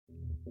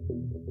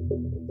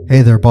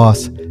Hey there,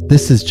 boss.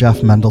 This is Jeff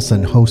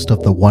Mendelson, host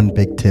of the One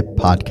Big Tip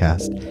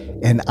podcast,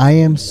 and I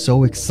am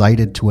so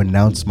excited to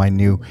announce my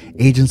new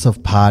Agents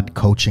of Pod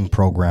coaching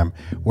program,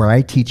 where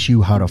I teach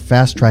you how to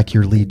fast track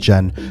your lead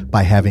gen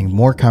by having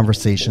more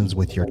conversations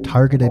with your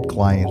targeted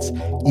clients,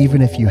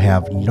 even if you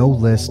have no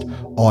list,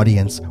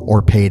 audience,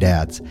 or paid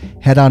ads.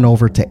 Head on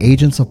over to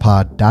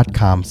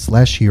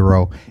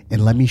agentsofpod.com/hero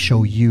and let me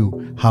show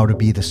you how to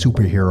be the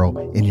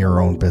superhero in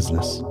your own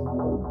business.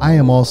 I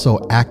am also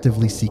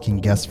actively seeking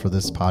guests for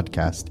this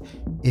podcast.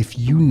 If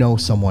you know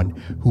someone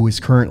who is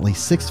currently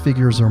 6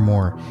 figures or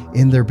more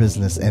in their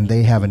business and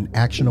they have an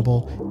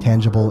actionable,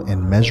 tangible,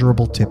 and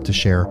measurable tip to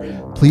share,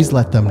 please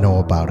let them know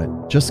about it.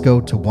 Just go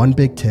to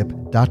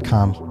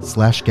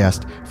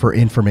onebigtip.com/guest for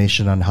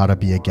information on how to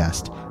be a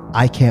guest.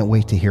 I can't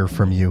wait to hear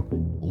from you.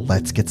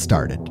 Let's get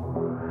started.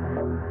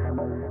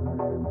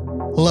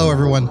 Hello,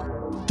 everyone.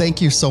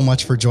 Thank you so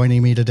much for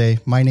joining me today.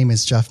 My name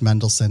is Jeff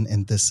Mendelson,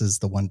 and this is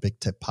the One Big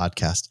Tip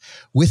podcast.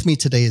 With me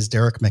today is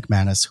Derrick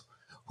McMannus,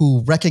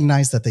 who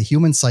recognized that the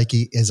human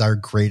psyche is our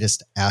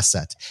greatest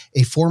asset.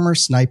 A former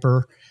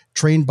sniper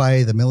trained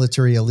by the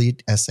military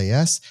elite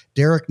SAS,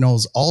 Derrick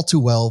knows all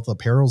too well the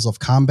perils of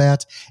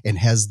combat and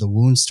has the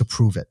wounds to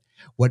prove it.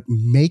 What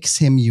makes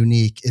him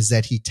unique is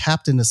that he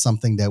tapped into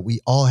something that we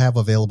all have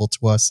available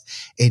to us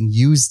and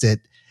used it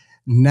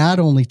not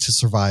only to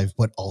survive,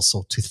 but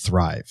also to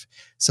thrive.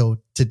 So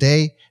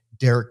today,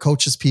 Derrick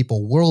coaches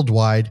people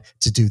worldwide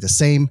to do the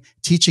same,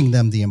 teaching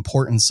them the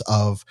importance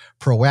of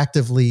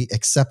proactively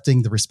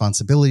accepting the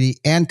responsibility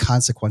and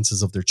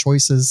consequences of their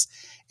choices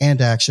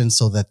and actions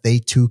so that they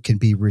too can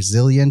be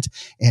resilient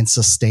and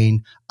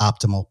sustain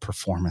optimal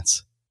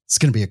performance. It's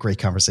going to be a great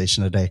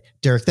conversation today.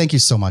 Derrick, thank you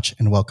so much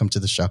and welcome to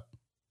the show.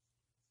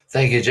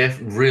 Thank you, Jeff.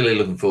 Really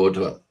looking forward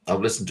to it. I've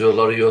listened to a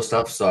lot of your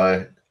stuff,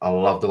 so I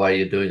love the way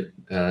you do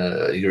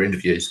your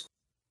interviews.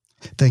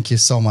 Thank you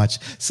so much.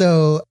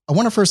 So I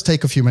want to first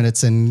take a few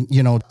minutes and,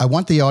 I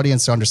want the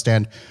audience to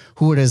understand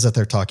who it is that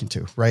they're talking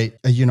to, right?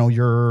 You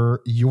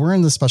were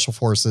in the special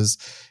forces,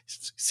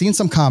 seen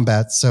some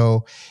combat.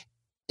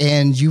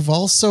 And you've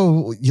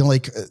also,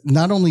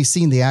 not only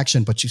seen the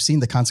action, but you've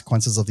seen the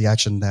consequences of the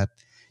action that,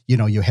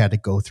 you had to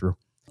go through.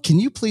 Can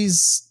you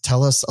please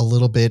tell us a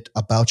little bit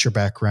about your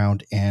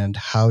background and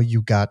how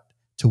you got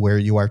to where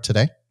you are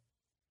today?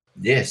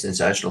 Yes,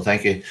 sensational.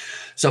 Thank you.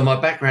 So my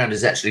background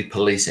is actually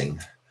policing.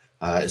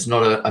 It's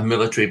not a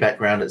military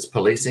background, it's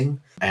policing,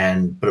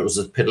 but it was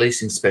a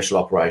policing special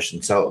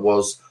operation. So it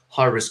was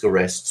high-risk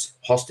arrests,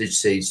 hostage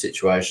siege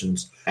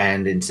situations,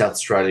 and in South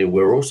Australia,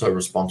 we're also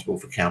responsible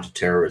for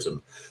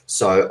counter-terrorism.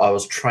 So I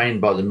was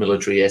trained by the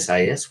military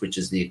SAS, which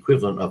is the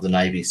equivalent of the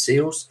Navy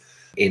SEALs,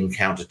 in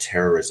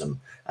counter-terrorism.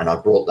 And I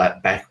brought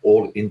that back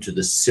all into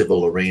the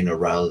civil arena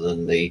rather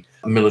than the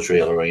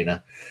military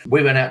arena.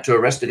 We went out to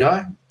arrest a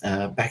guy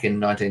back in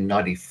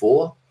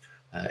 1994.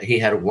 He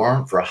had a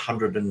warrant for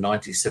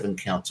 197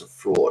 counts of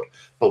fraud,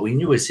 but we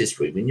knew his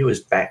history. We knew his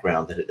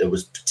background, that it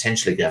was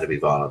potentially going to be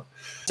violent.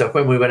 So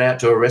when we went out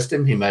to arrest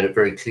him, he made it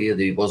very clear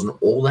that he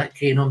wasn't all that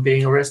keen on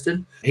being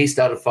arrested. He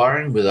started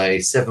firing with a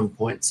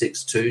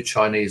 7.62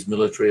 Chinese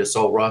military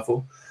assault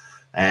rifle,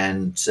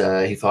 and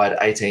he fired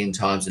 18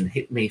 times and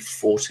hit me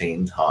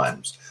 14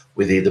 times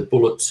with either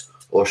bullets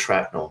or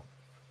shrapnel.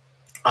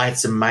 I had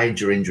some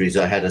major injuries.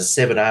 I had a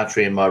severed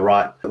artery in my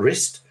right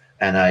wrist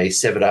and a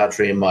severed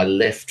artery in my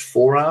left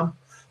forearm,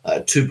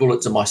 2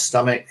 bullets in my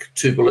stomach,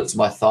 2 bullets in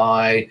my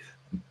thigh,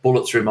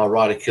 bullet through my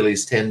right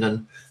Achilles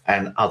tendon,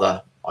 and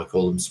other, I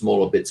call them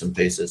smaller bits and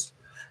pieces.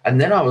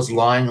 And then I was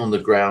lying on the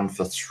ground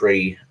for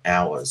 3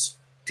 hours,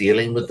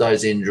 dealing with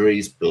those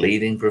injuries,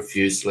 bleeding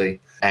profusely,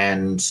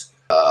 and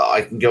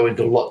I can go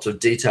into lots of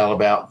detail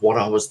about what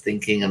I was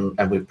thinking,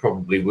 and we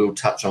probably will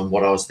touch on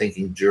what I was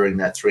thinking during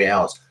that 3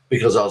 hours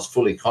because I was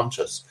fully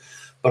conscious.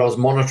 But I was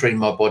monitoring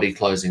my body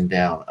closing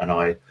down, and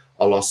I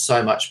lost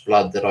so much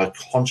blood that I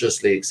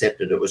consciously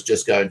accepted it was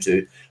just going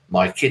to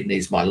my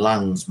kidneys, my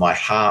lungs, my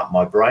heart,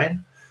 my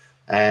brain.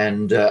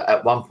 And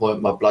at one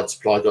point, my blood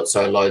supply got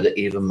so low that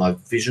even my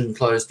vision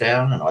closed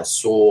down and I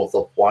saw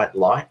the white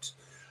light.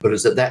 But it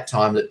was at that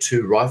time that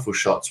 2 rifle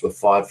shots were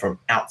fired from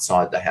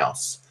outside the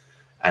house.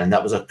 And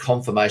that was a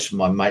confirmation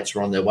my mates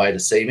were on their way to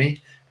see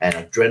me, and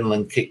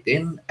adrenaline kicked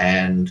in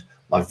and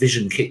my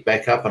vision kicked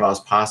back up and I was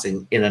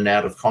passing in and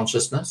out of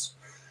consciousness.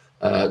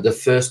 The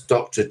first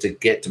doctor to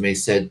get to me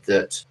said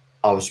that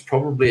I was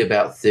probably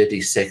about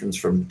 30 seconds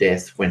from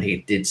death when he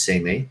did see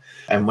me.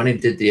 And when he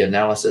did the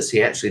analysis,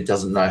 he actually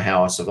doesn't know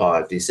how I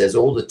survived. He says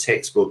all the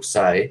textbooks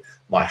say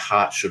my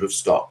heart should have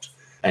stopped.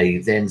 And he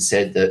then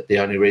said that the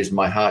only reason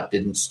my heart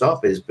didn't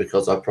stop is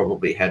because I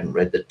probably hadn't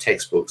read the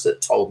textbooks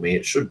that told me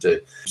it should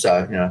do.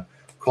 So,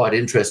 quite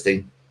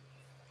interesting.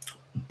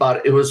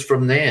 But it was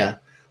from there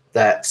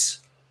that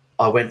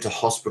I went to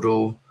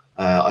hospital.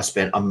 I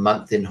spent a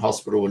month in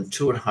hospital and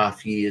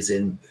 2.5 years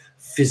in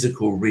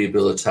physical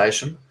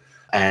rehabilitation,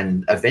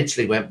 and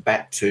eventually went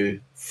back to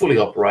fully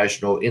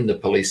operational in the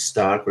police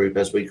STAR group,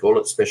 as we call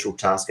it, Special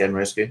Task and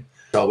Rescue.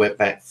 So I went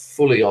back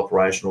fully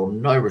operational,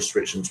 no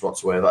restrictions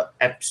whatsoever,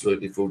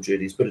 absolutely full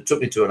duties, but it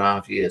took me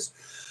 2.5 years.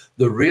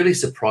 The really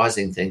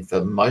surprising thing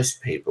for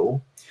most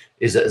people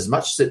is that as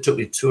much as it took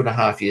me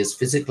 2.5 years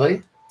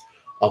physically,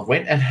 I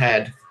went and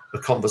had a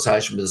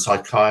conversation with a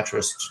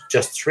psychiatrist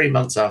just 3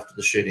 months after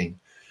the shooting.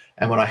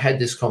 And when I had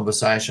this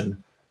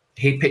conversation,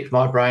 he picked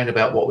my brain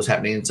about what was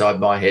happening inside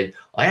my head.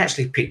 I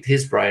actually picked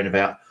his brain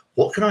about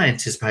what can I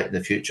anticipate in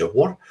the future?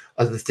 What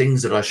are the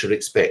things that I should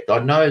expect? I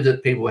know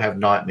that people have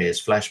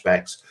nightmares,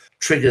 flashbacks,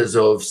 triggers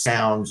of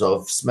sounds,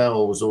 of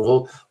smells,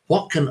 or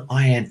what can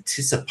I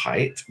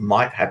anticipate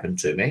might happen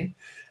to me?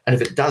 And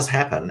if it does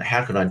happen,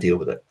 how can I deal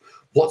with it?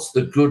 What's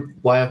the good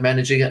way of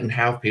managing it, and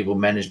how have people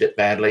managed it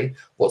badly?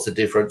 What's the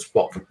difference?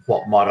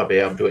 What might I be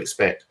able to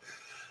expect?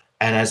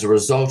 And as a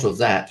result of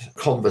that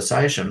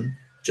conversation,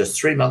 just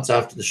 3 months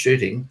after the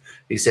shooting,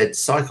 he said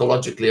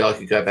psychologically I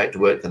could go back to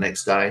work the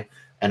next day,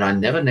 and I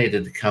never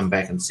needed to come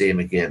back and see him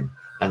again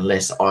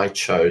unless I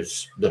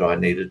chose that I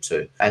needed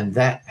to. And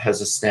that has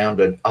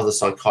astounded other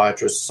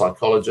psychiatrists,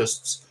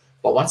 psychologists.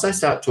 But once they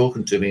start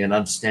talking to me and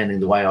understanding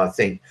the way I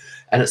think,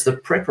 and it's the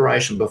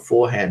preparation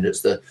beforehand,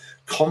 it's the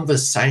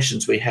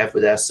conversations we have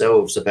with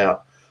ourselves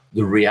about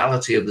the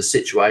reality of the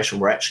situation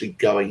we're actually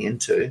going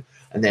into,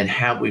 and then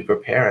how we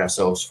prepare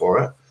ourselves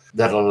for it,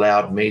 that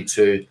allowed me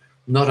to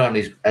not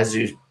only, as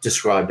you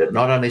described it,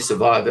 not only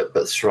survive it,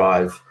 but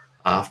thrive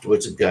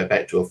afterwards and go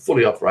back to a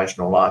fully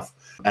operational life.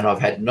 And I've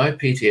had no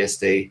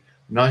PTSD,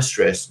 no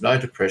stress, no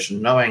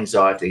depression, no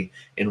anxiety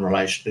in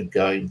relation to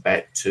going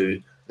back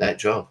to that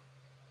job.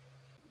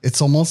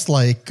 It's almost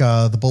like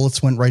the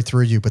bullets went right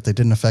through you, but they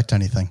didn't affect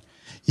anything.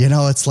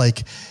 It's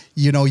like,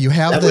 you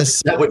have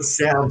that would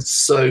sound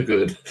so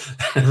good.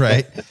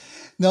 Right.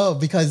 No,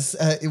 because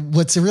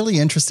what's really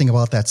interesting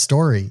about that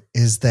story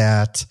is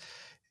that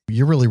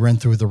you really ran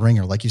through the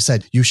ringer. Like you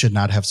said, you should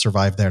not have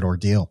survived that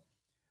ordeal.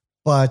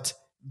 But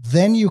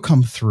then you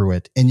come through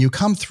it, and you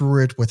come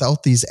through it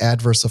without these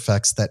adverse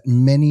effects that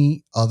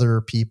many other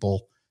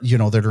people,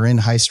 that are in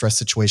high stress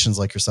situations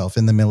like yourself,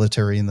 in the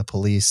military, in the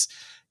police,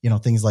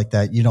 things like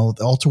that,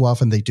 all too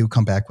often they do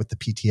come back with the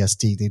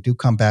PTSD. They do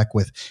come back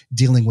with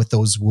dealing with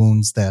those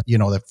wounds that,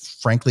 that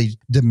frankly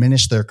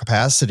diminish their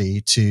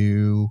capacity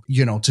to,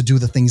 to do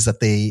the things that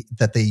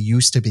they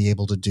used to be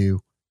able to do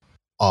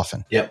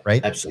often. Yeah,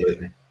 right.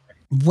 Absolutely.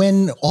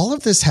 When all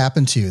of this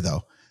happened to you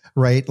though,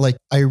 right? Like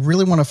I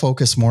really want to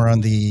focus more on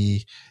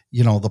the,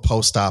 the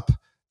post-op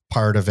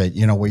part of it,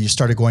 where you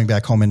started going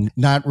back home and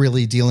not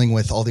really dealing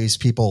with all these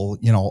people,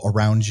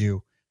 around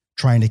you,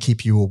 trying to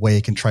keep you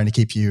awake and trying to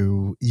keep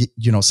you,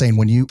 sane.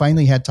 When you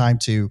finally had time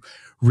to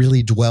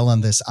really dwell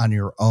on this on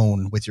your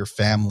own with your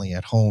family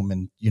at home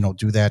and,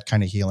 do that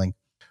kind of healing,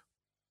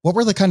 what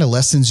were the kind of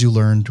lessons you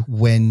learned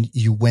when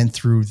you went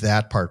through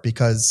that part?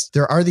 Because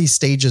there are these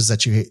stages that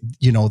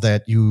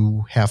that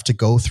you have to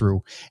go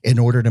through in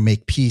order to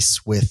make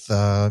peace with,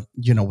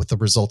 with the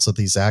results of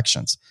these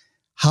actions.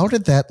 How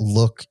did that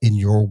look in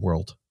your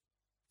world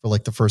for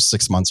like the first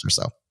 6 months or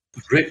so?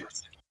 Rick,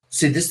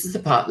 see, this is the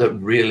part that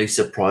really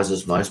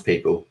surprises most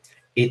people.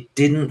 It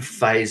didn't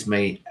faze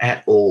me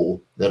at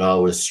all that I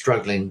was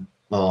struggling.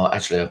 Well,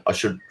 actually, I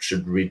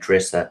should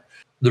redress that.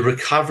 The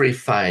recovery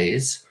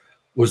phase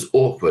was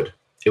awkward.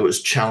 It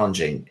was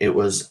challenging. It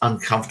was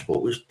uncomfortable.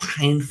 It was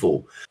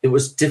painful. It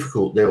was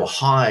difficult. There were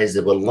highs,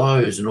 there were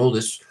lows, and all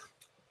this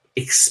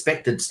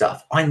expected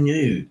stuff. I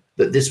knew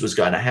that this was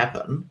going to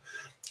happen.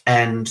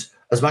 And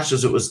as much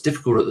as it was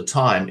difficult at the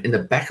time, in the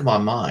back of my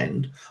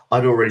mind,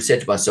 I'd already said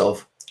to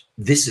myself,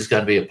 this is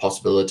going to be a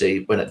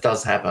possibility. When it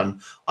does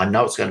happen, I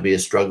know it's going to be a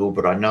struggle,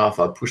 but I know if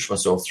I push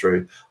myself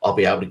through, I'll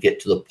be able to get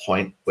to the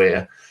point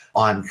where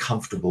I'm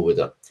comfortable with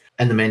it.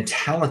 And the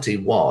mentality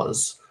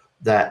was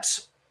that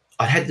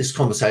I had this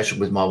conversation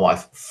with my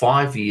wife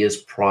 5 years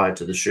prior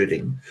to the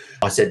shooting.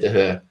 I said to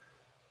her,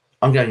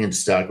 I'm going into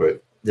Star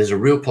Group. There's a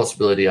real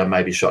possibility I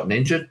may be shot and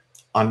injured.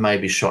 I may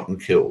be shot and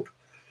killed.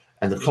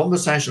 And the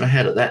conversation I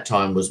had at that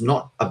time was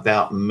not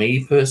about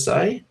me per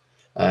se.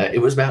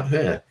 It was about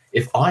her.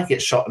 If I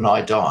get shot and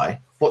I die,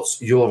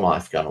 what's your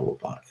life going to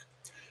look like?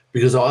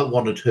 Because I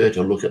wanted her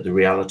to look at the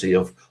reality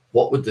of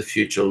what would the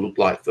future look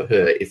like for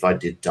her if I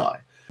did die.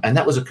 And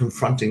that was a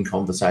confronting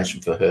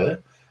conversation for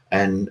her.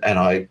 And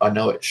I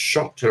know it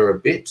shocked her a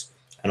bit.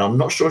 And I'm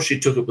not sure she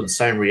took it with the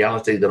same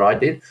reality that I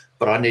did,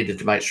 but I needed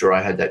to make sure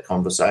I had that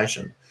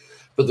conversation.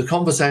 But the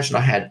conversation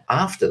I had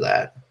after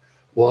that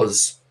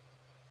was,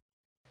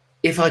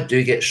 if I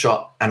do get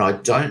shot and I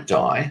don't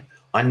die,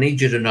 I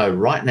need you to know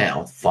right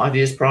now, 5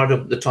 years prior to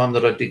the time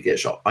that I did get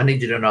shot, I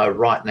need you to know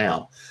right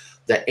now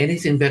that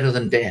anything better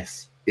than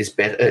death is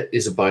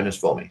a bonus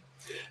for me.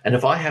 And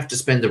if I have to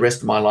spend the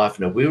rest of my life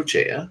in a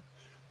wheelchair,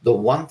 the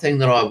one thing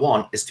that I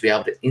want is to be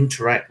able to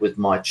interact with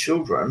my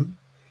children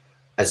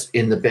as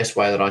in the best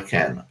way that I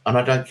can. And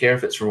I don't care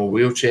if it's from a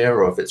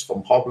wheelchair or if it's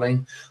from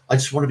hobbling. I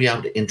just want to be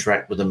able to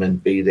interact with them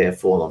and be there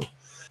for them.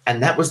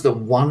 And that was the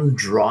one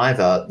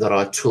driver that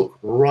I took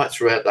right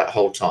throughout that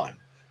whole time.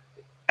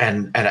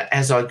 And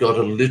as I got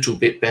a little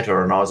bit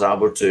better and I was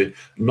able to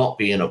not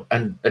be in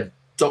and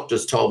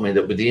doctors told me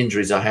that with the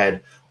injuries I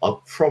had, I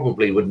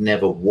probably would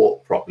never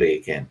walk properly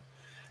again.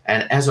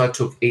 And as I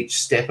took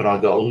each step and I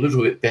got a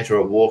little bit better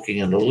at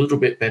walking and a little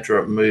bit better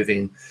at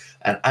moving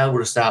and able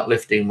to start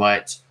lifting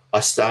weights, I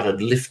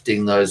started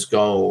lifting those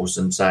goals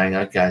and saying,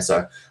 okay,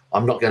 so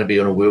I'm not going to be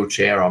in a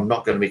wheelchair. I'm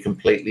not going to be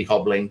completely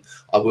hobbling.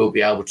 I will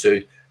be able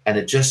to. And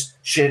it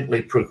just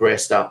gently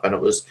progressed up, and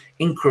it was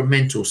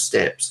incremental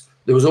steps.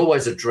 There was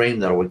always a dream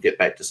that I would get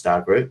back to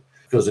Star Group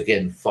because,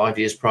 again, 5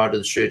 years prior to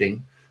the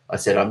shooting, I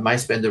said I may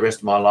spend the rest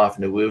of my life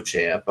in a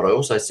wheelchair, but I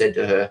also said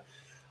to her,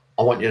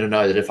 I want you to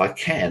know that if I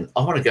can,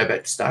 I want to go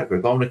back to Star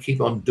Group. I want to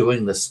keep on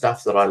doing the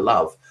stuff that I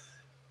love,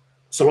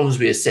 so long as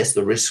we assess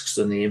the risks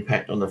and the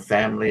impact on the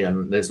family,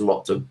 and there's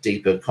lots of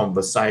deeper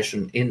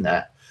conversation in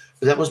that.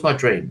 But that was my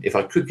dream. If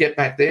I could get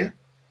back there,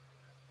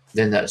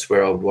 then that's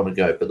where I would want to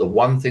go. But the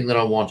one thing that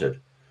I wanted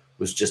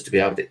was just to be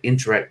able to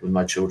interact with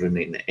my children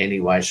in any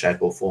way,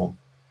 shape, or form.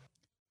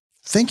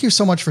 Thank you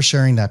so much for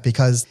sharing that,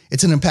 because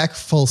it's an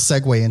impactful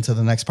segue into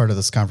the next part of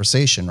this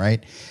conversation,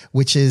 right?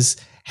 Which is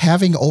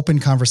having open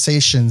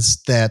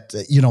conversations that,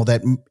 you know,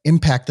 that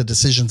impact the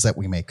decisions that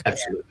we make.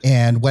 Absolutely.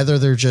 And whether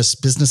they're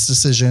just business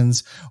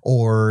decisions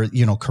or,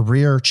 you know,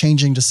 career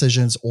changing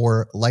decisions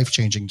or life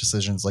changing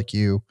decisions like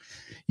you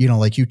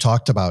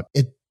talked about,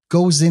 it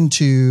goes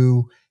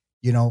into,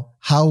 you know,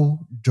 how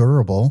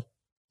durable,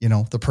 you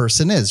know, the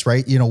person is,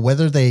 right? You know,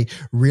 whether they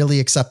really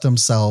accept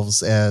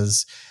themselves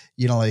as,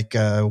 you know, like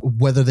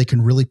whether they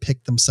can really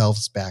pick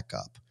themselves back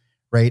up,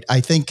 right?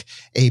 I think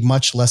a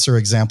much lesser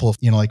example,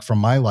 you know, like from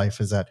my life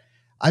is that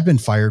I've been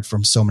fired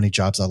from so many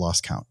jobs I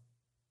lost count,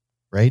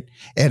 right?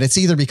 And it's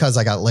either because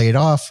I got laid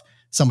off,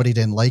 somebody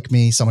didn't like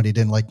me, somebody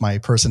didn't like my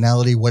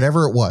personality,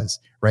 whatever it was,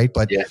 right?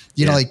 But,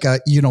 you know, like,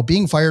 you know,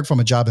 being fired from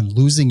a job and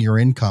losing your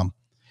income,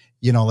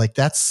 you know, like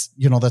that's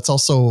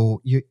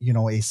also, you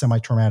know, a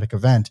semi-traumatic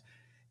event.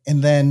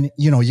 And then,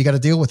 you know, you got to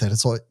deal with it.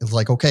 It's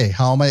like, okay,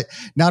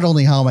 not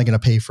only how am I going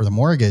to pay for the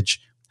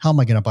mortgage, how am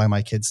I going to buy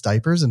my kids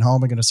diapers, and how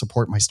am I going to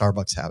support my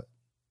Starbucks habit?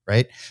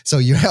 Right. So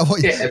you have,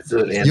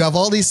 absolutely. You have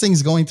all these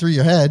things going through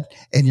your head,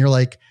 and you're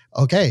like,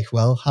 okay,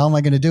 well, how am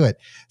I going to do it?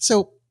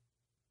 So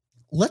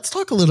let's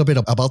talk a little bit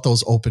about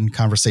those open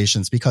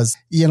conversations, because,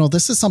 you know,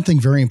 this is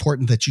something very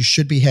important that you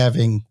should be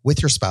having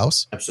with your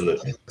spouse.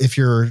 Absolutely. If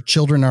your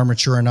children are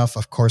mature enough,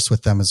 of course,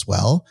 with them as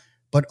well,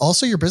 but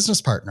also your business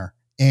partner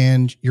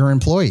and your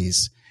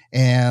employees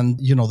and,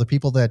 you know, the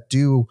people that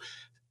do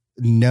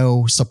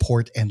know,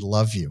 support, and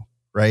love you,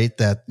 right?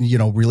 That, you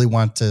know, really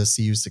want to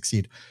see you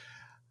succeed.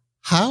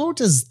 How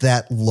does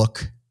that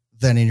look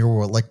then in your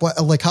world?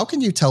 Like how can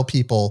you tell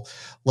people,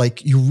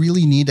 like, you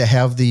really need to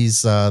have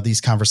these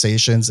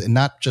conversations and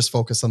not just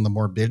focus on the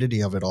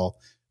morbidity of it all,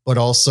 but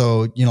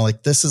also, you know,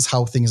 like, this is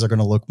how things are going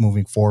to look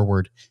moving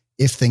forward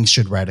if things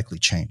should radically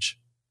change?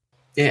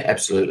 Yeah,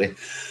 absolutely.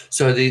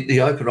 So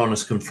the open,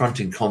 honest,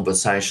 confronting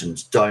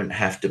conversations don't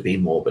have to be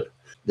morbid.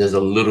 There's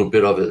a little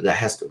bit of it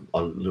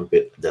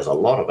there's a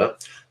lot of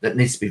it that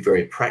needs to be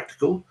very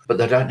practical, but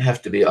they don't have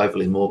to be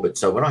overly morbid.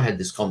 So when I had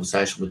this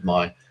conversation with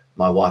my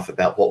wife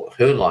about what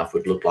her life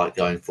would look like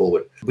going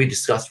forward, we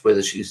discussed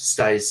whether she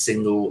stays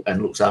single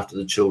and looks after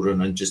the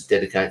children and just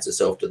dedicates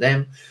herself to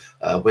them,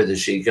 whether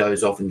she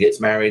goes off and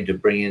gets married to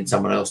bring in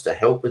someone else to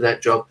help with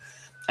that job.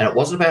 And it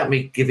wasn't about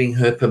me giving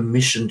her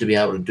permission to be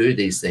able to do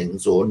these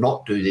things or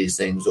not do these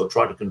things or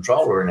try to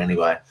control her in any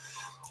way.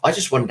 I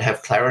just wanted to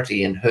have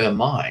clarity in her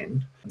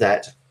mind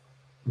that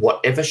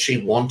whatever she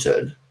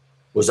wanted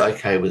was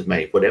okay with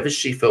me. Whatever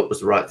she felt was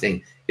the right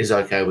thing is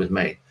okay with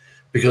me.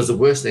 Because the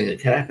worst thing that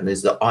can happen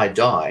is that I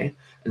die,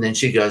 and then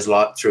she goes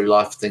through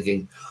life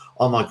thinking,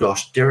 oh my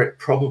gosh, Derrick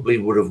probably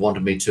would have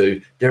wanted me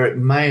to. Derrick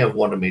may have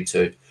wanted me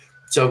to.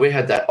 So we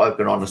had that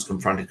open, honest,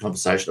 confronting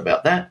conversation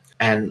about that.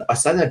 And I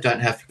say they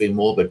don't have to be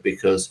morbid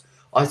because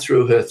I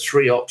threw her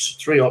three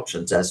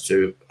options as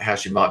to how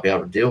she might be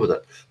able to deal with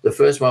it. The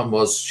first one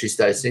was she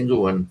stays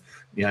single and,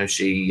 you know,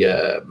 she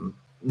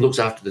looks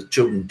after the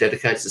children,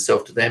 dedicates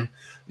herself to them.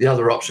 The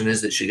other option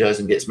is that she goes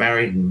and gets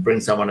married and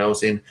brings someone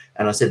else in.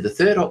 And I said, the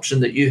third option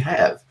that you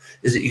have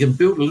is that you can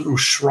build a little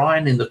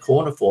shrine in the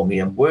corner for me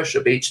and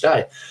worship each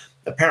day.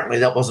 Apparently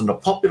that wasn't a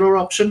popular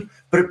option,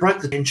 but it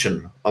broke the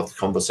tension of the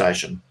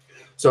conversation.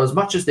 So as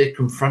much as they're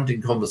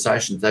confronting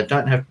conversations, they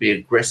don't have to be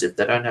aggressive.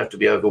 They don't have to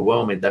be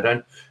overwhelming. They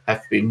don't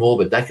have to be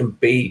morbid. They can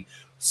be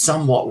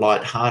somewhat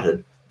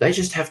lighthearted. They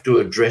just have to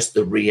address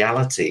the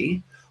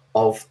reality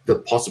of the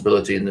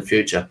possibility in the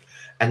future.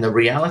 And the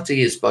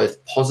reality is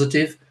both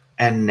positive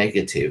and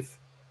negative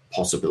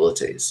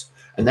possibilities.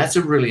 And that's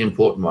a really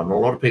important one. A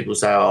lot of people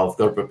say, oh, I've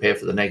got to prepare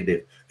for the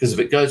negative, because if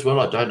it goes well,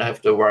 I don't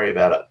have to worry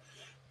about it.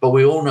 But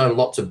we all know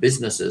lots of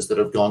businesses that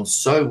have gone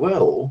so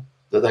well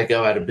that they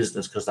go out of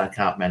business because they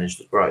can't manage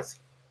the growth.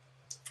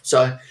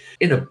 So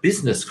in a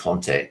business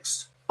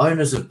context,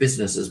 owners of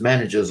businesses,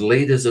 managers,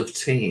 leaders of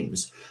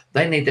teams,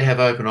 they need to have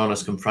open,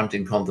 honest,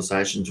 confronting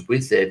conversations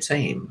with their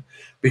team,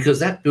 because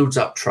that builds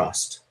up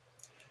trust.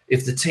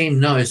 If the team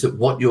knows that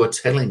what you're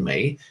telling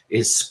me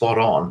is spot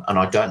on and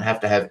I don't have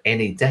to have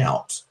any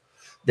doubt,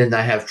 then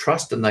they have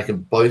trust and they can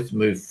both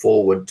move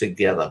forward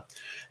together.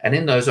 And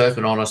in those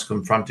open, honest,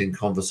 confronting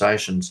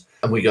conversations,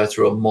 and we go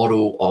through a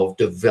model of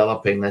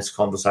developing this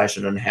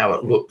conversation and how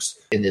it looks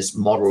in this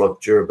model of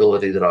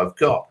durability that I've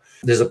got,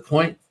 there's a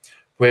point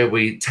where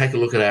we take a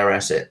look at our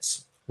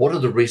assets. What are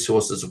the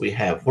resources that we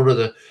have? What are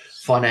the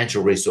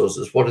financial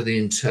resources? What are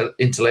the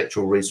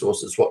intellectual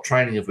resources? What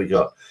training have we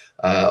got?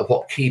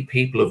 What key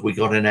people have we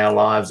got in our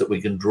lives that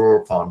we can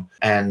draw upon?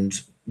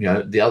 And,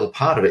 the other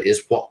part of it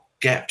is, what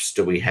gaps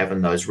do we have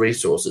in those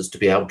resources to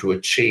be able to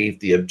achieve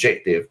the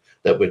objective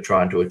that we're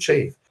trying to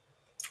achieve?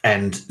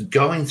 And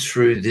going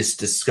through this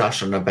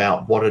discussion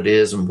about what it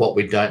is and what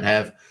we don't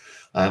have,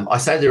 I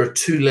say there are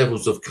two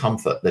levels of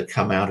comfort that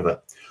come out of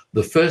it.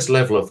 The first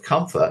level of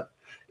comfort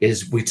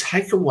is we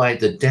take away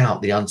the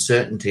doubt, the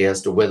uncertainty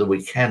as to whether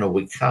we can or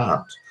we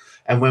can't.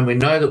 And when we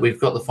know that we've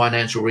got the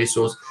financial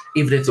resource,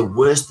 even if the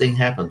worst thing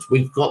happens,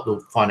 we've got the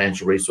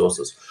financial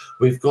resources,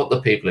 we've got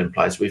the people in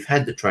place, we've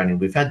had the training,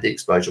 we've had the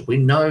exposure, we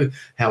know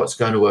how it's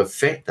going to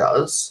affect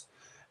us.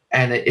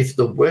 And if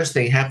the worst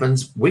thing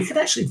happens, we can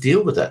actually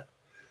deal with it.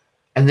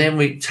 And then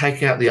we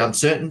take out the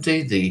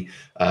uncertainty, the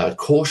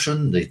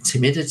caution, the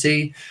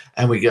timidity,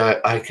 and we go,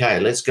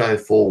 okay, let's go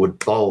forward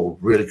bold,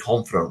 really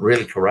confident,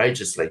 really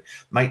courageously,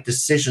 make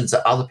decisions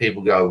that other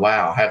people go,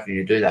 wow, how can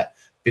you do that?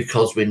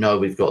 Because we know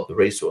we've got the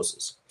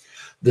resources.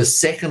 The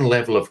second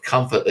level of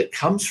comfort that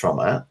comes from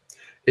it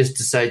is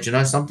to say, do you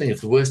know something?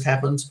 If the worst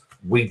happens,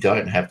 we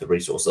don't have the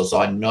resources.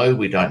 I know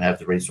we don't have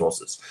the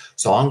resources.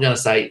 So I'm going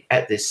to say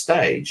at this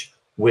stage,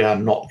 we are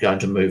not going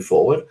to move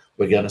forward.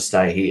 We're going to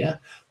stay here.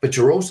 But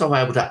you're also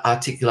able to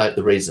articulate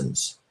the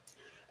reasons.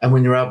 And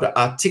when you're able to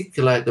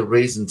articulate the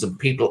reasons and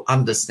people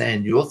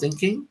understand your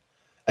thinking,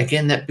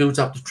 again, that builds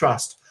up the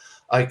trust.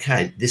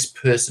 Okay, this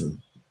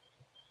person,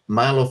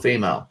 male or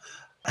female,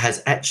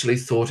 has actually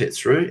thought it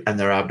through and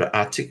they're able to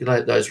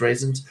articulate those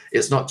reasons.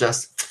 It's not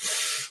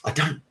just, I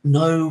don't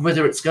know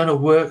whether it's going to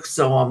work,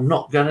 so I'm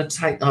not going to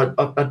take,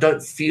 I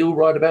don't feel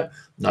right about it.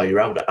 No, you're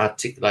able to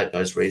articulate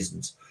those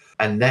reasons.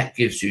 And that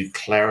gives you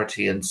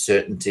clarity and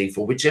certainty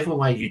for whichever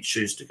way you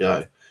choose to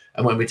go.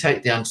 And when we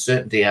take the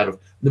uncertainty out of,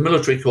 the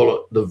military call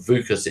it the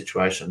VUCA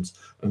situations.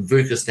 And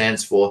VUCA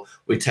stands for,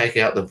 we take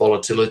out the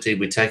volatility,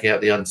 we take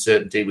out the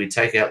uncertainty, we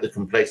take out the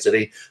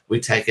complexity, we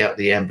take out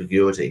the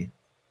ambiguity.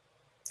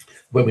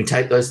 When we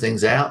take those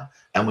things out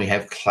and we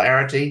have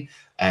clarity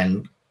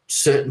and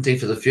certainty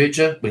for the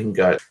future, we can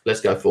go,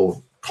 let's go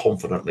forward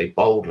confidently,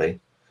 boldly.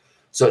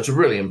 So it's a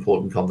really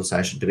important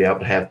conversation to be able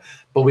to have.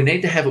 But we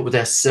need to have it with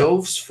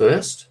ourselves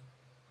first,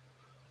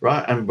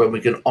 right? And when we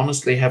can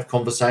honestly have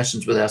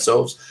conversations with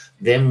ourselves,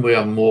 then we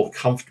are more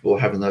comfortable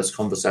having those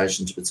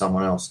conversations with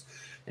someone else.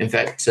 In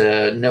fact,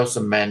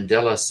 Nelson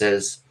Mandela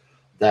says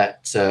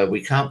that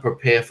we can't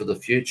prepare for the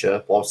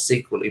future while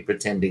secretly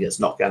pretending it's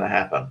not going to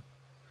happen.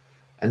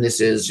 And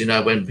this is,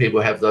 when people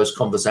have those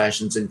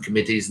conversations in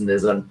committees and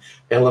there's an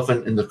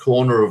elephant in the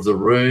corner of the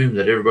room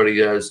that everybody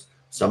goes,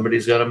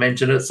 somebody's going to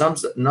mention it.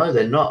 No,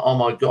 they're not. Oh,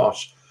 my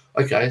gosh.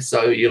 Okay,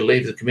 so you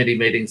leave the committee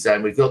meeting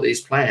saying we've got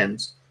these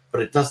plans,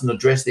 but it doesn't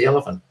address the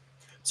elephant.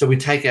 So we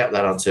take out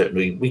that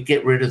uncertainty. We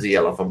get rid of the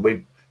elephant.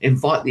 We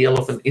invite the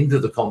elephant into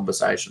the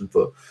conversation,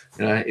 for,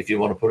 if you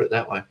want to put it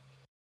that way.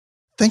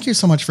 Thank you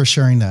so much for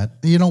sharing that.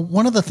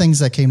 One of the things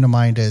that came to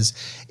mind is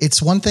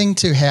it's one thing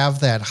to have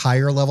that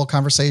higher level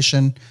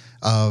conversation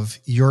of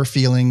your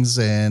feelings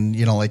and,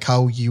 like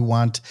how you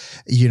want,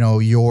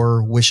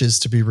 your wishes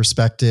to be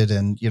respected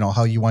and,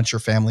 how you want your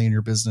family and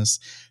your business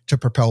to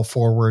propel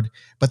forward.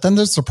 But then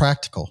there's the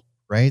practical,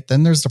 right?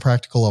 Then there's the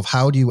practical of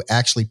how do you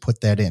actually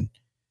put that in,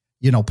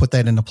 put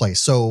that into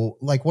place. So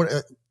like what,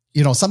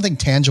 something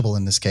tangible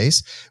in this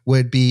case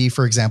would be,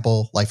 for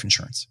example, life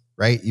insurance.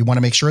 Right? You want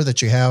to make sure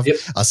that you have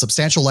a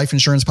substantial life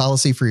insurance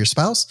policy for your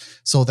spouse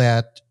so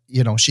that,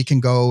 she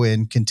can go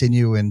and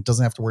continue and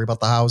doesn't have to worry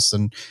about the house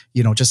and,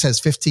 just has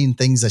 15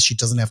 things that she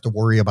doesn't have to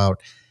worry about,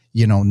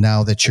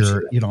 now that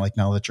you're,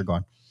 now that you're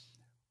gone.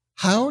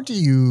 How do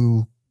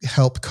you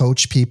help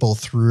coach people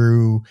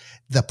through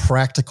the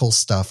practical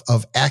stuff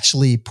of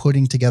actually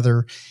putting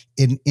together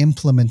an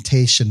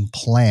implementation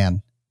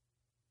plan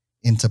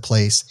into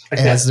place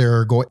as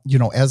they're going,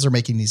 as they're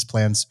making these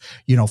plans,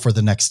 for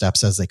the next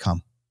steps as they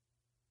come?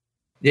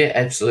 Yeah,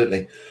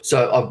 absolutely.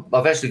 So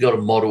I've actually got a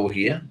model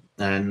here,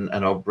 and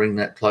I'll bring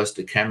that close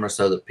to camera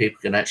so that people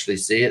can actually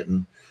see it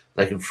and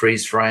they can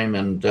freeze frame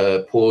and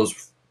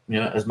pause,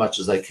 as much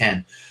as they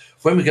can.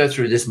 When we go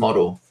through this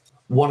model,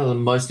 one of the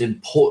most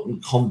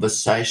important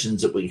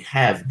conversations that we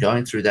have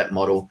going through that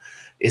model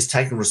is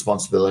taking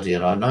responsibility.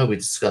 And I know we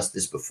discussed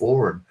this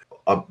before,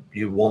 and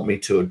you want me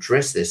to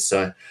address this.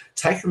 So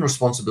taking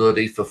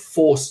responsibility for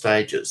 4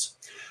 stages.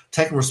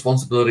 Taking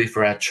responsibility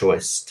for our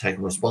choice,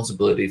 taking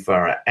responsibility for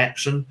our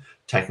action,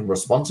 taking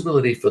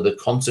responsibility for the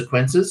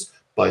consequences,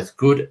 both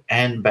good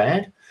and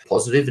bad,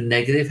 positive and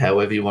negative,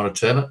 however you want to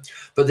term it,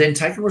 but then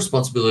taking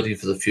responsibility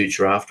for the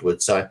future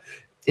afterwards. So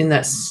in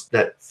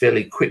that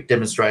fairly quick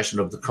demonstration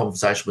of the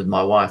conversation with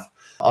my wife,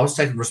 I was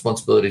taking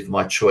responsibility for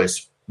my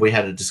choice. We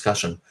had a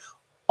discussion.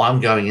 I'm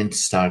going into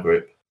Star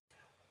Group.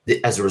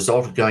 as a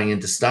result of going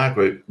into Star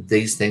Group,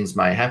 these things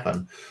may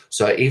happen.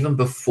 So even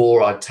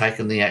before I'd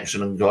taken the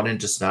action and gone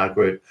into Star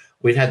Group,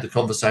 we'd had the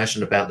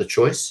conversation about the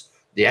choice,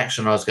 the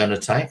action I was going to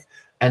take,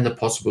 and the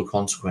possible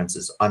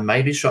consequences. I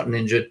may be shot and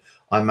injured.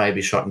 I may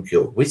be shot and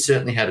killed. We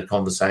certainly had a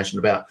conversation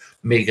about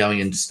me going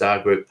into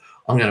Star Group.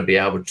 I'm going to be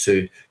able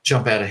to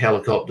jump out of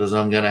helicopters.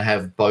 I'm going to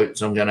have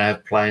boats. I'm going to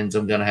have planes.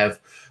 I'm going to have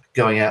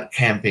going out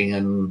camping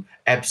and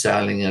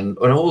abseiling and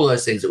all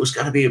those things. It was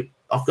going to be,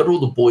 I've got all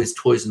the boys'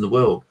 toys in the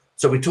world.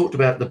 So we talked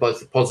about both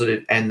the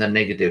positive and the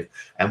negative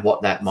and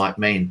what that might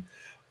mean.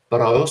 But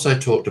I also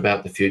talked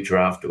about the future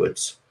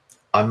afterwards.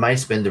 I may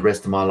spend the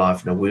rest of my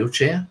life in a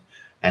wheelchair.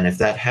 And if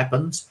that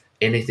happens,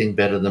 anything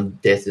better than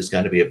death is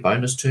going to be a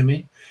bonus to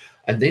me.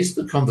 And these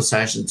are the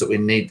conversations that we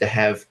need to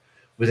have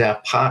with our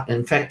partner.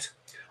 In fact,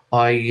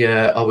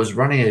 I was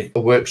running a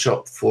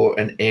workshop for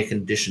an air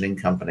conditioning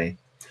company.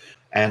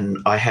 And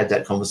I had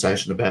that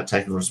conversation about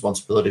taking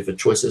responsibility for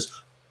choices.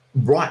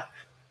 Right.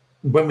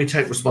 When we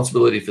take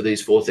responsibility for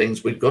these 4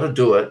 things, we've got to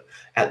do it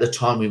at the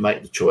time we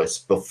make the choice,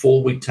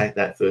 before we take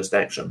that first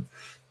action.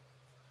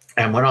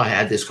 And when I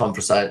had this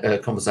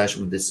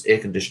conversation with this air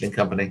conditioning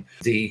company,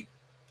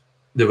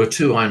 there were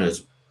 2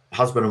 owners,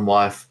 husband and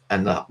wife,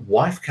 and the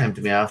wife came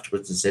to me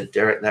afterwards and said,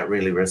 Derrick, that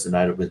really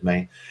resonated with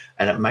me.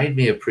 And it made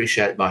me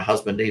appreciate my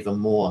husband even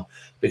more,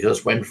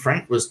 because when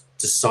Frank was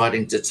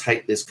deciding to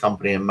take this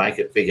company and make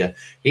it bigger,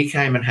 he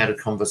came and had a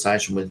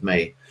conversation with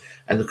me.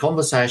 And the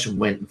conversation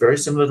went very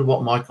similar to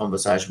what my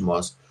conversation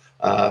was.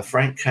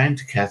 Frank came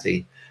to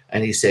Kathy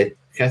and he said,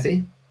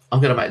 Kathy, I'm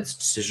going to make this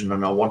decision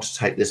and I want to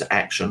take this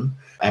action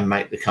and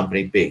make the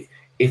company big.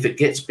 If it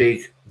gets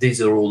big,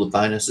 these are all the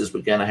bonuses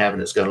we're going to have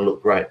and it's going to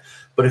look great.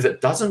 But if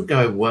it doesn't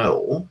go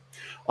well,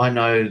 I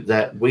know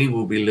that we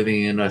will be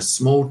living in a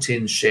small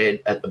tin shed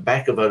at the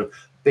back of a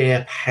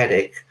bare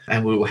paddock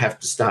and we will have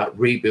to start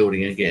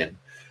rebuilding again.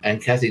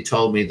 And Kathy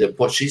told me that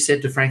what she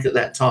said to Frank at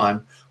that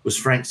time was,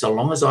 Frank, so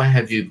long as I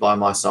have you by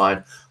my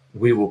side,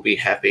 we will be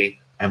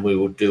happy and we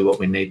will do what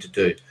we need to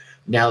do.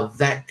 Now,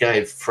 that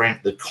gave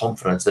Frank the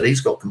confidence that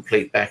he's got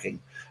complete backing.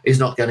 He's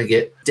not going to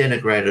get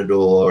denigrated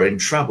or in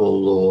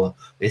trouble or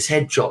his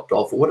head chopped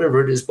off or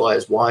whatever it is by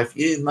his wife.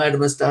 You've made a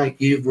mistake.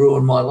 You've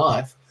ruined my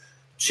life.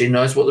 She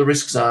knows what the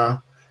risks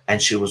are,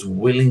 and she was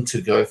willing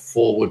to go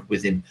forward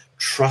with him,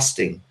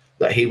 trusting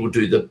that he will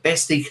do the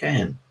best he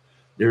can.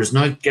 There is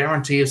no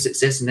guarantee of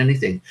success in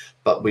anything,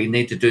 but we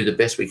need to do the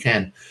best we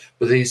can.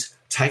 But he's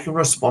taken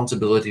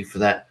responsibility for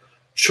that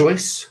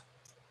choice,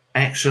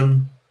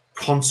 action,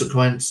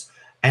 consequence,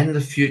 and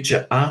the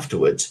future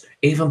afterwards,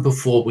 even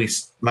before we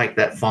make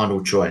that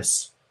final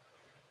choice.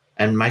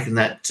 And making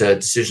that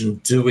decision,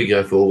 do we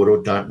go forward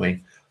or don't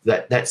we?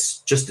 That's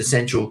just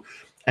essential.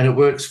 And it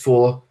works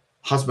for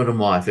husband and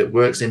wife. It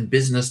works in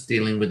business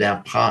dealing with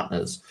our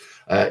partners.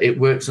 It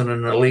works on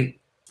an elite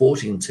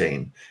sporting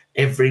team.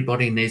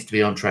 Everybody needs to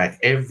be on track.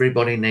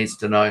 Everybody needs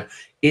to know,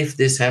 if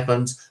this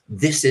happens,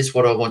 this is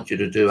what I want you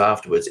to do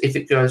afterwards. If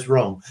it goes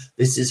wrong,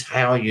 this is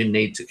how you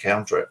need to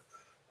counter it.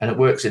 And it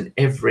works in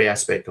every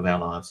aspect of our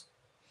lives.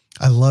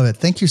 I love it.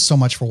 Thank you so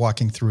much for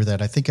walking through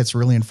that. I think it's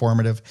really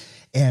informative.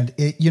 And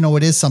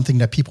it is something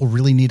that people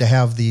really need to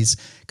have these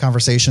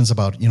conversations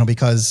about,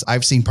 because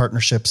I've seen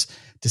partnerships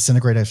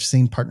disintegrate. I've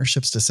seen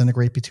partnerships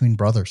disintegrate between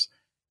brothers,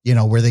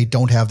 where they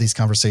don't have these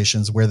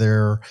conversations, where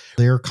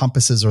their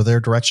compasses or their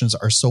directions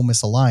are so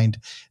misaligned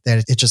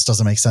that it just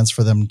doesn't make sense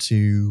for them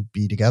to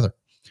be together.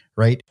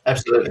 Right.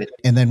 Absolutely.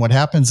 And then what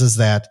happens is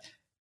that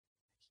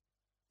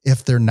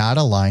if they're not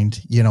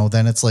aligned,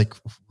 then it's like,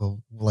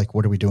 well,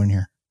 what are we doing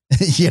here?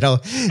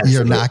 Absolutely.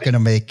 You're not going to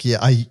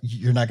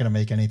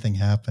make anything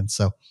happen.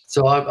 So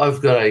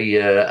I've got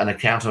an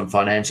accountant,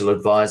 financial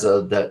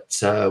advisor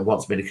that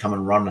wants me to come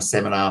and run a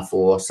seminar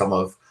for some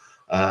of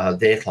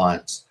their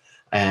clients.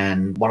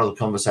 And one of the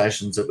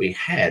conversations that we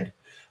had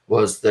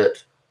was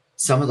that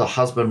some of the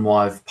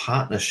husband-wife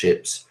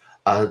partnerships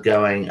are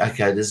going,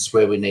 okay, this is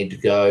where we need to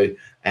go.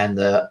 And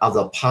the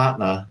other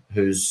partner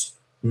who's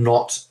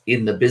not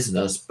in the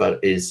business but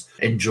is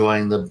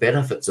enjoying the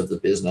benefits of the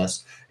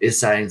business is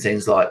saying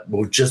things like,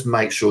 well, just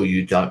make sure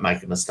you don't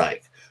make a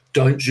mistake.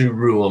 Don't you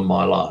ruin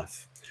my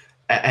life.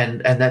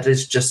 And that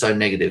is just so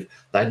negative.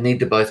 They need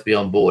to both be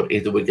on board.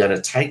 Either we're going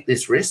to take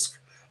this risk,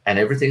 and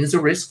everything is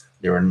a risk.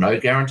 There are no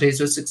guarantees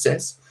of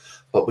success,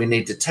 but we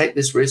need to take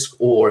this risk,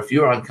 or if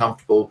you're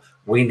uncomfortable,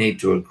 we need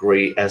to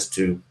agree as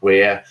to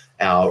where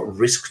our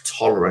risk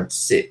tolerance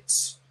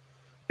sits.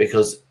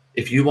 Because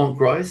if you want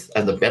growth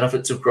and the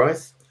benefits of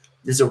growth,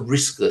 there's a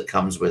risk that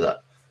comes with it.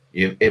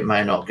 It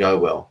may not go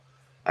well.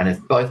 And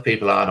if both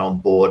people aren't on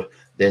board,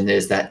 then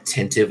there's that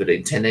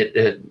tentivity,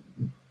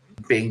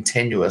 being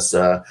tenuous,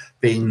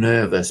 being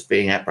nervous,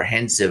 being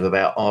apprehensive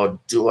about, oh,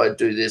 do I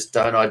do this?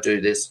 Don't I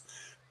do this?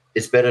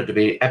 It's better to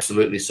be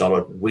absolutely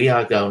solid. We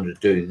are going to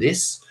do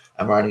this,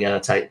 and we're only going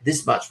to take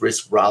this much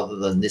risk rather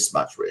than this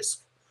much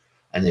risk.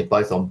 And they're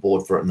both on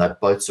board for it, and they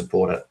both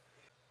support it.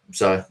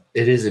 So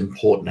it is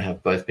important to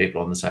have both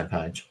people on the same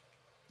page.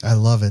 I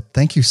love it.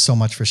 Thank you so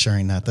much for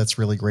sharing that. That's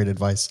really great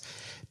advice.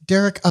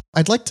 Derrick,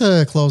 I'd like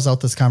to close out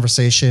this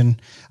conversation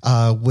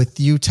with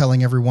you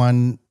telling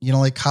everyone,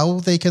 like how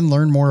they can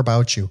learn more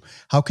about you.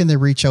 How can they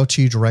reach out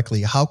to you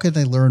directly? How can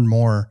they learn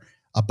more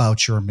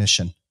about your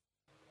mission?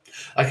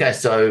 Okay,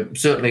 so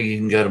certainly you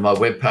can go to my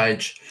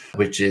webpage,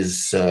 which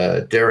is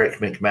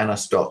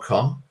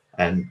derrickmcmanus.com.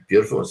 And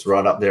beautiful, it's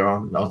right up there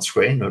on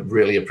screen. I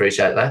really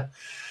appreciate that.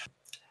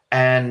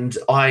 And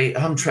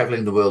I'm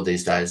traveling the world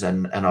these days,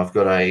 and I've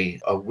got a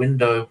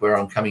window where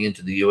I'm coming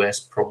into the US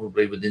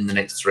probably within the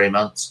next 3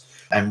 months,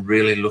 and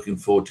really looking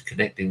forward to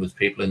connecting with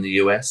people in the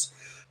US.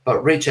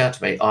 But reach out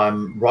to me.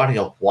 I'm writing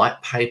a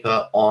white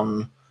paper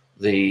on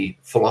the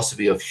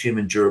philosophy of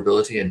human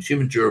durability, and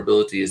human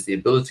durability is the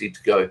ability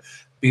to go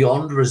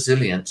beyond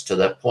resilience to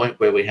that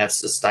point where we have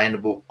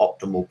sustainable,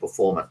 optimal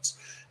performance.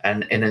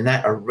 And in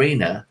that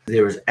arena,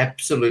 there is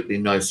absolutely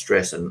no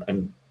stress,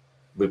 and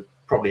we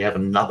probably have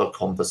another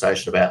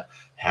conversation about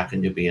how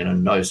can you be in a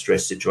no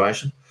stress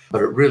situation,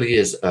 but it really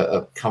is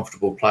a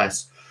comfortable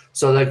place.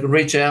 So they can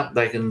reach out,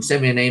 they can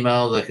send me an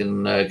email, they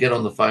can get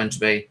on the phone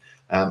to me.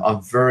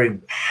 I'm very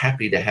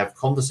happy to have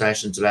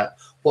conversations about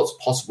what's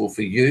possible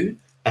for you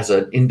as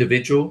an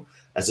individual,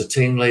 as a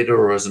team leader,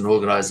 or as an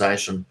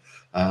organization,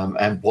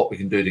 and what we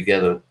can do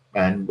together.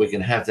 And we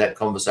can have that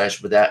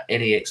conversation without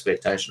any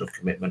expectation of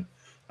commitment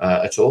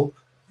at all.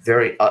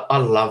 I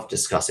love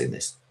discussing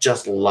this,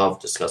 just love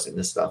discussing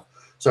this stuff.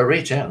 So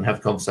reach out and have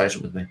a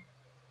conversation with me.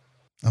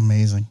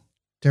 Amazing.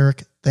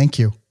 Derrick, thank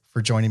you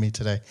for joining me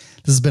today.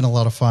 This has been a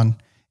lot of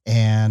fun,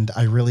 and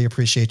I really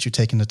appreciate you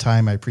taking the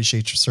time. I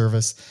appreciate your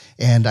service,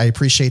 and I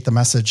appreciate the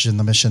message and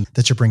the mission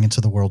that you're bringing to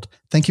the world.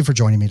 Thank you for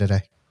joining me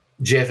today.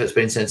 Jeff, it's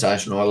been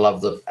sensational. I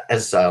love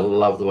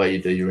the way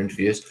you do your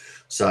interviews.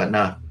 So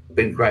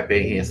been great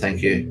being here.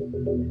 Thank you.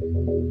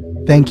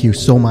 Thank you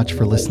so much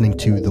for listening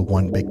to the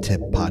One Big Tip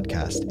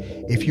podcast.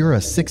 If you're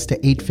a 6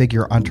 to 8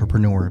 figure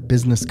entrepreneur,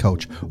 business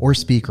coach, or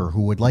speaker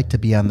who would like to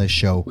be on this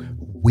show,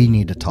 we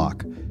need to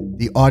talk.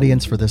 The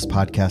audience for this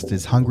podcast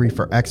is hungry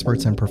for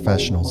experts and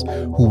professionals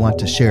who want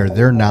to share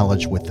their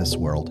knowledge with this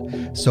world.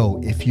 So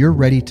if you're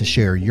ready to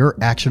share your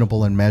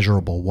actionable and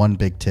measurable One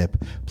Big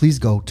Tip, please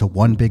go to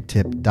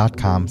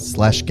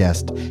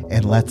onebigtip.com/guest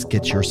and let's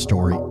get your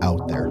story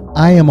out there.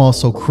 I am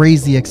also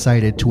crazy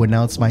excited to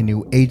announce my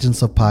new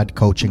Agents of Pod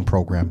coaching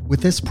program.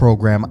 With this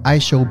program, I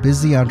show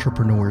busy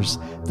entrepreneurs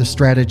the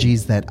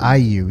strategies that I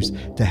use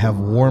to have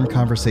warm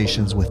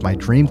conversations with my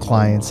dream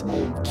clients,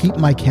 keep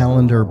my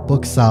calendar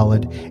booked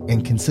solid,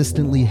 and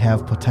consistently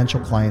have potential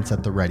clients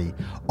at the ready,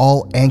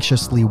 all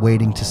anxiously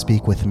waiting to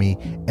speak with me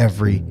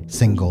every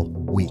single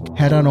week.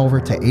 Head on over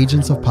to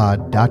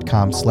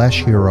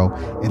agentsofpod.com/hero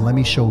and let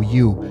me show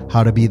you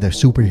how to be the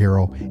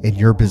superhero in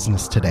your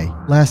business today.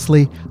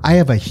 Lastly, I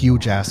have a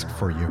huge ask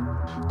for you.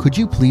 Could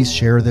you please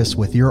share this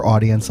with your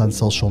audience on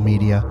social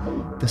media?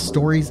 The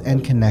stories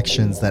and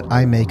connections that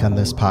I make on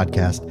this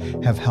podcast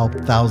have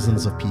helped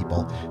thousands of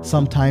people,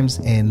 sometimes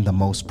in the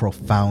most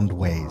profound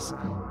ways.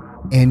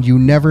 And you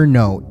never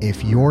know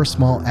if your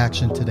small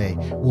action today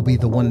will be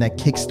the one that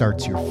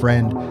kickstarts your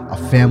friend, a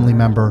family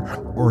member,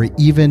 or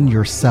even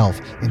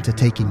yourself into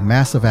taking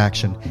massive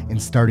action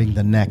and starting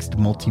the next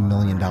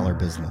multi-million-dollar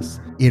business.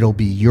 It'll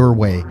be your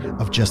way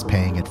of just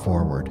paying it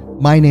forward.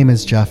 My name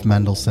is Jeff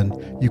Mendelson.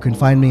 You can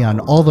find me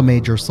on all the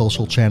major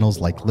social channels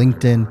like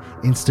LinkedIn,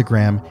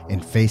 Instagram,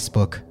 and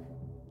Facebook.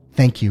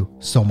 Thank you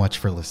so much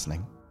for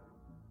listening.